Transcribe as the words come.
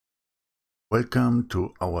Welcome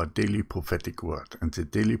to our daily prophetic word, and the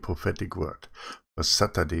daily prophetic word for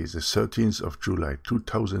Saturday, the 13th of July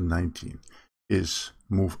 2019 is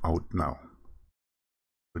Move Out Now.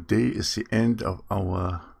 Today is the end of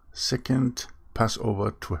our second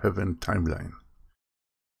Passover to Heaven timeline,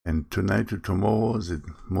 and tonight to tomorrow the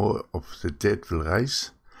more of the dead will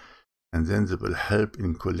rise, and then they will help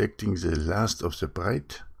in collecting the last of the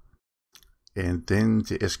bride, and then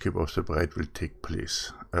the escape of the bride will take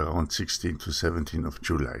place around 16 to 17 of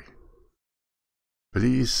July.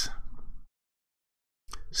 Please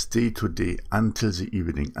stay today until the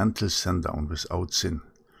evening, until sundown without sin.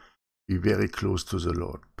 Be very close to the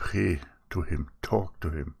Lord. Pray to Him, talk to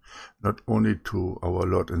Him, not only to our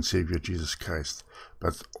Lord and Savior Jesus Christ,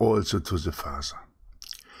 but also to the Father.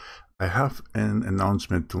 I have an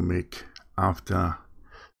announcement to make after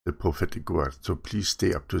the prophetic word, so please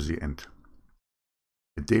stay up to the end.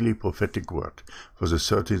 The daily prophetic word for the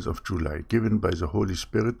 13th of July, given by the Holy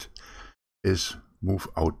Spirit, is Move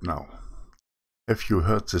Out Now. Have you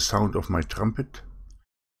heard the sound of my trumpet?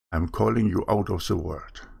 I am calling you out of the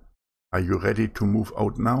world. Are you ready to move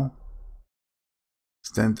out now?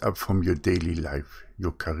 Stand up from your daily life,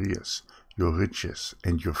 your careers, your riches,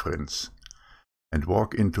 and your friends, and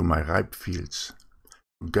walk into my ripe fields,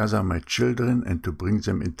 to gather my children and to bring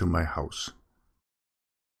them into my house.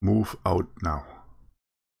 Move out now.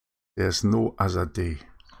 There's no other day,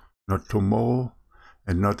 not tomorrow,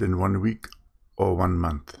 and not in 1 week or 1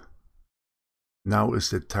 month. Now is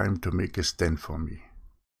the time to make a stand for me.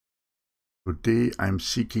 Today I'm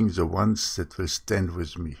seeking the ones that will stand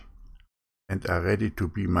with me and are ready to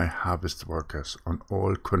be my harvest workers on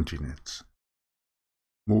all continents.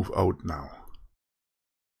 Move out now.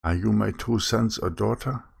 Are you my true sons or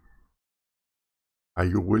daughter? Are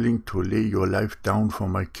you willing to lay your life down for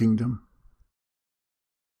my kingdom?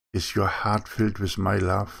 Is your heart filled with my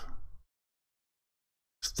love?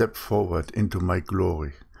 Step forward into my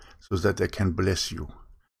glory so that I can bless you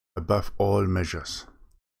above all measures.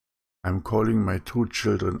 I'm calling my true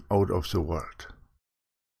children out of the world.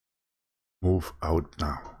 Move out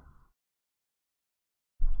now.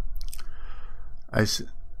 I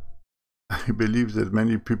believe that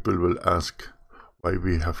many people will ask why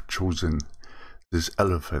we have chosen these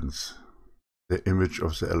elephants, the image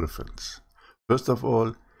of the elephants. First of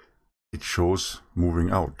all, it shows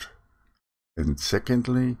moving out. And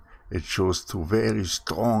secondly, it shows two very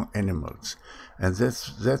strong animals. And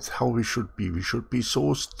that's how we should be. We should be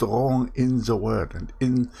so strong in the word and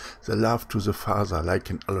in the love to the Father like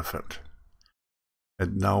an elephant.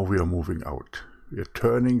 And now we are moving out. We are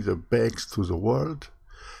turning the backs to the world,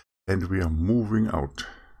 and we are moving out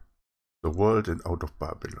the world and out of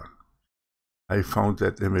Babylon. I found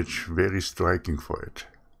that image very striking for it.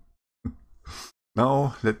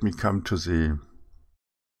 Now let me come to the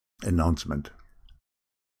announcement.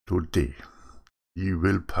 Today we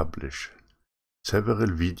will publish several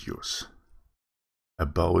videos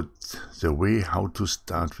about the way how to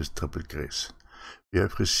start with Triple Grace. We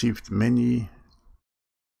have received many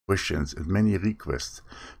questions and many requests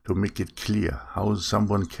to make it clear how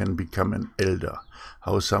someone can become an elder,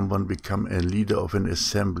 how someone become a leader of an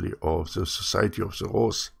assembly or the Society of the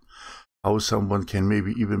Rose, how someone can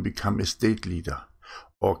maybe even become a state leader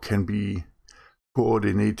or can be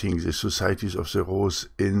coordinating the Societies of the Rose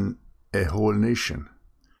in a whole nation.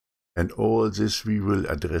 And all this we will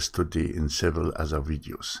address today in several other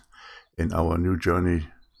videos. In our New Journey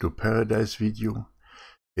to Paradise video,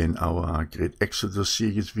 in our Great Exodus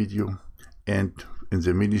series video, and in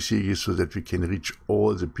the mini-series so that we can reach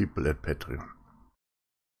all the people at Patreon.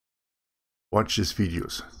 Watch these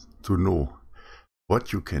videos to know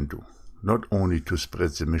what you can do, not only to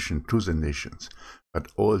spread the mission to the nations, but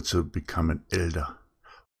also become an elder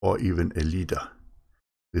or even a leader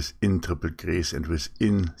within Triple Grace and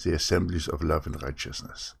within the assemblies of love and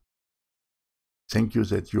righteousness. Thank you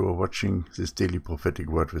that you are watching this daily prophetic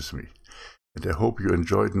word with me, and I hope you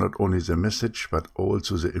enjoyed not only the message but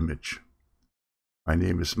also the image. My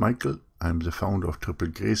name is Michael. I am the founder of Triple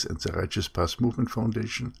Grace and the Righteous Path Movement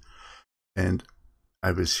Foundation, and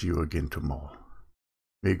I will see you again tomorrow.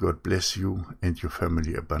 May God bless you and your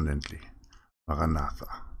family abundantly. Maranatha.